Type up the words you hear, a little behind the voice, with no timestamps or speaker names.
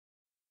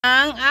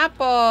Ang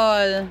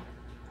apple.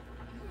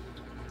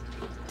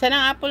 Saan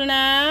ang apple,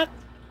 nak?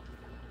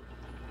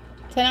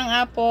 Saan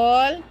ang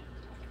apple?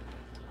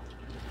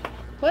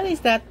 What is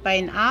that?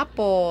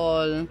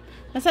 Pineapple.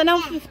 Nasaan ang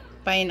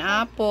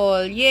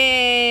pineapple?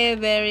 Yay!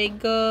 Very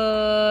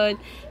good.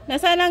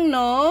 Nasaan ang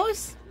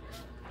nose?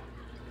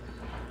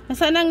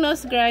 Nasaan ang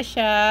nose,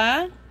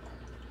 Gracia?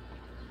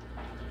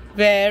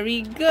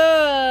 Very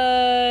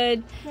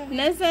good.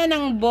 Nasaan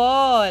ang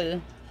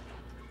ball?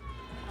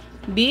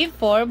 B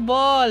for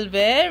ball.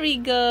 Very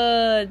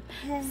good.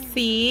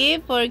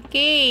 C for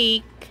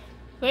cake.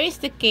 Where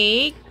is the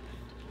cake?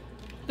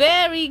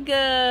 Very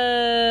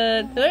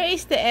good. Where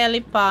is the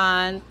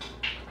elephant?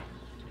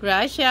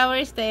 Gracia,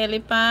 where is the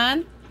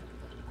elephant?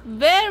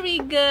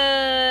 Very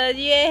good.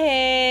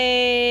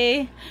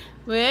 Yay!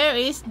 Where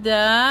is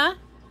the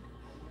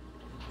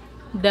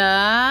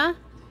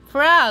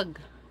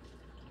frog?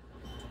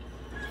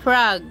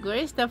 Frog.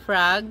 Where is the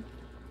frog?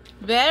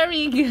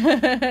 Very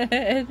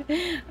good.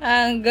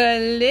 Ang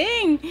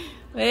galing.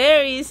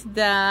 Where is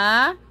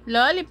the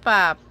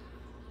lollipop?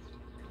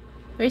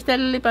 Where is the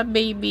lollipop,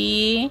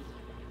 baby?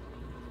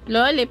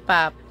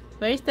 Lollipop.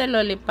 Where is the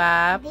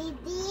lollipop?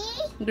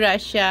 Baby.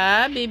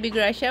 Gracia. Baby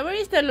Gracia. Where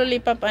is the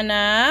lollipop,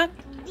 anak?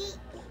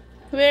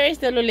 Where is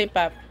the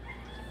lollipop?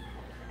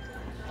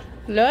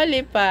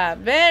 Lollipop.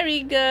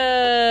 Very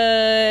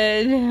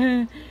good.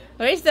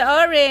 Where is the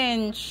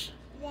orange?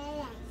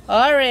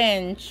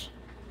 Orange.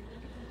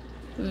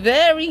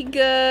 Very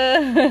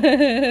good.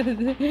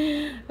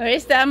 Where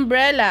is the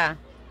umbrella?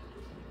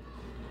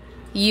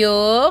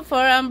 U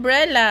for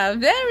umbrella.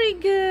 Very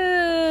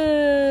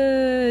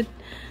good.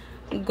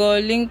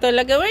 Galing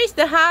talaga. Where is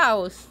the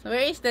house?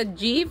 Where is the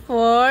G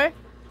for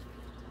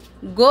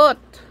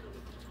goat?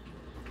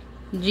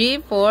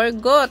 G for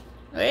goat.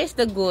 Where is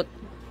the goat?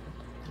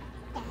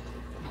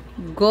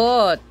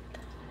 Goat.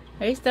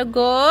 Where is the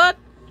goat?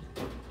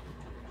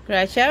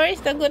 Gracia, where is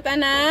the goat,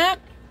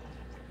 anak?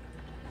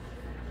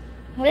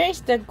 Where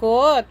is the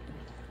goat?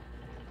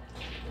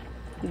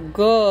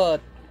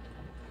 Goat.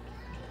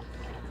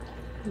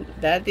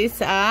 That is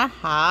a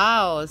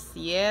house.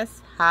 Yes,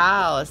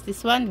 house.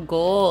 This one,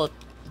 goat.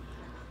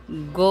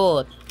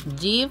 Goat.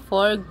 G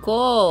for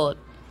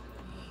goat.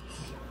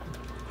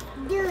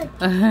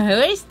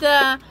 Where is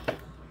the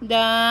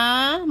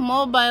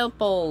mobile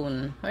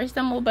phone? Where is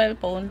the mobile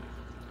phone?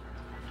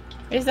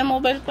 Where is the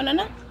mobile phone,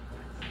 anak?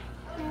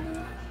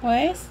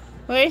 Where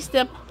is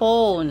the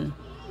phone?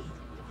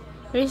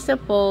 Where is the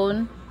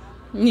phone?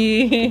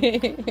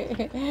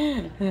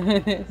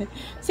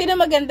 Sino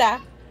maganda?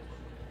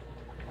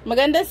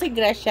 Maganda si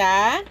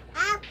Gracia?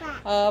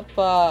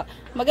 Opo.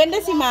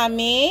 Maganda si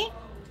Mami?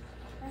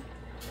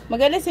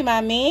 Maganda si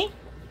Mami?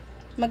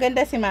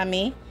 Maganda si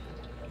Mami?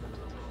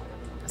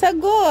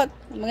 Sagot.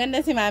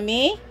 Maganda si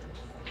Mami?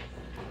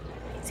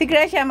 Si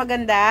Gracia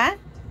maganda?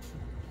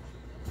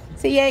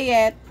 Si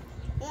Yeyet?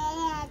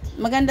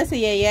 Maganda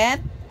si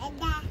Yeyet?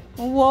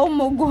 Wow,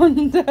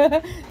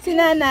 maganda. Si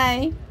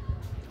Nanay?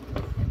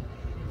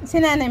 Si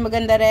Nanay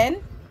maganda rin?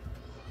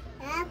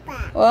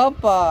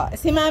 Opo.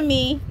 Si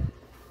Mami?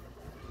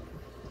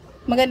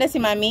 Maganda si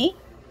Mami?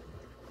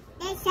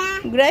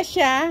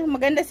 Gracia?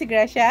 Maganda si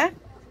Gracia?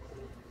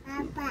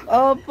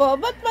 Opo.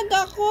 Ba't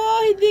ako?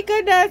 Hindi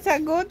ka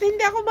nasagot?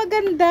 Hindi ako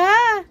maganda.